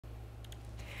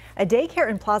A daycare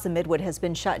in Plaza Midwood has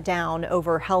been shut down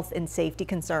over health and safety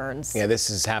concerns. Yeah, this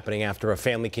is happening after a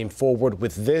family came forward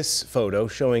with this photo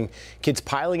showing kids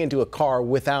piling into a car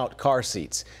without car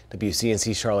seats.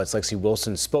 WCNC Charlotte's Lexi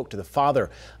Wilson spoke to the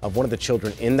father of one of the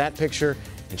children in that picture,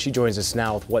 and she joins us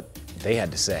now with what they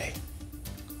had to say.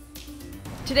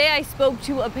 Today I spoke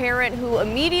to a parent who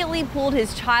immediately pulled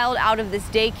his child out of this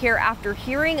daycare after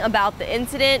hearing about the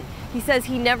incident. He says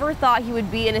he never thought he would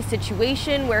be in a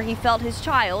situation where he felt his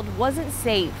child wasn't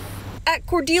safe. At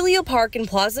Cordelia Park in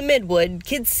Plaza Midwood,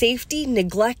 kids' safety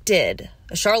neglected.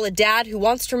 A Charlotte dad who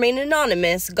wants to remain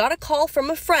anonymous got a call from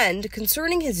a friend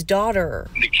concerning his daughter.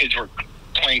 The kids were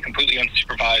playing completely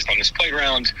unsupervised on this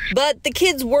playground. But the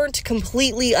kids weren't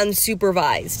completely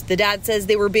unsupervised. The dad says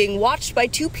they were being watched by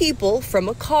two people from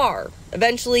a car.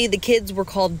 Eventually, the kids were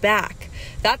called back.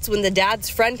 That's when the dad's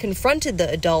friend confronted the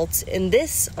adults and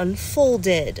this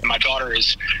unfolded. My daughter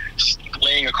is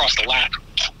laying across the lap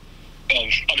of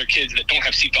other kids that don't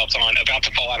have seatbelts on, about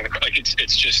to fall out of the car. Like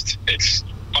it's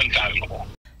unfathomable.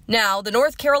 Now, the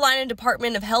North Carolina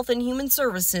Department of Health and Human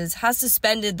Services has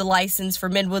suspended the license for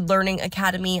Midwood Learning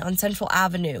Academy on Central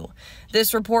Avenue.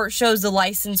 This report shows the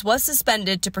license was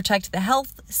suspended to protect the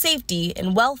health, safety,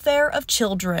 and welfare of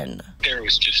children. There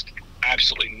was just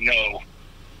absolutely no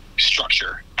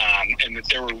structure, and that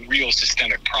there were real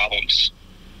systemic problems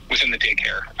within the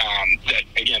daycare that,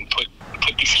 again, put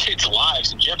these kids'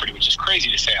 lives in jeopardy, which is crazy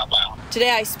to say out loud.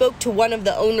 Today I spoke to one of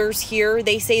the owners here.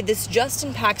 They say this just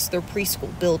impacts their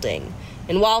preschool building.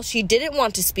 And while she didn't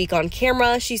want to speak on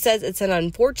camera, she says it's an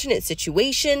unfortunate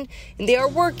situation and they are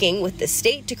working with the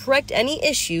state to correct any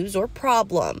issues or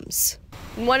problems.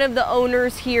 One of the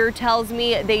owners here tells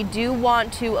me they do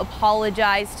want to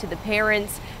apologize to the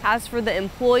parents. As for the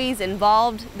employees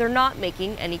involved, they're not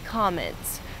making any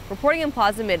comments. Reporting in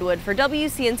Plaza Midwood for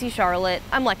WCNC Charlotte,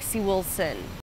 I'm Lexi Wilson.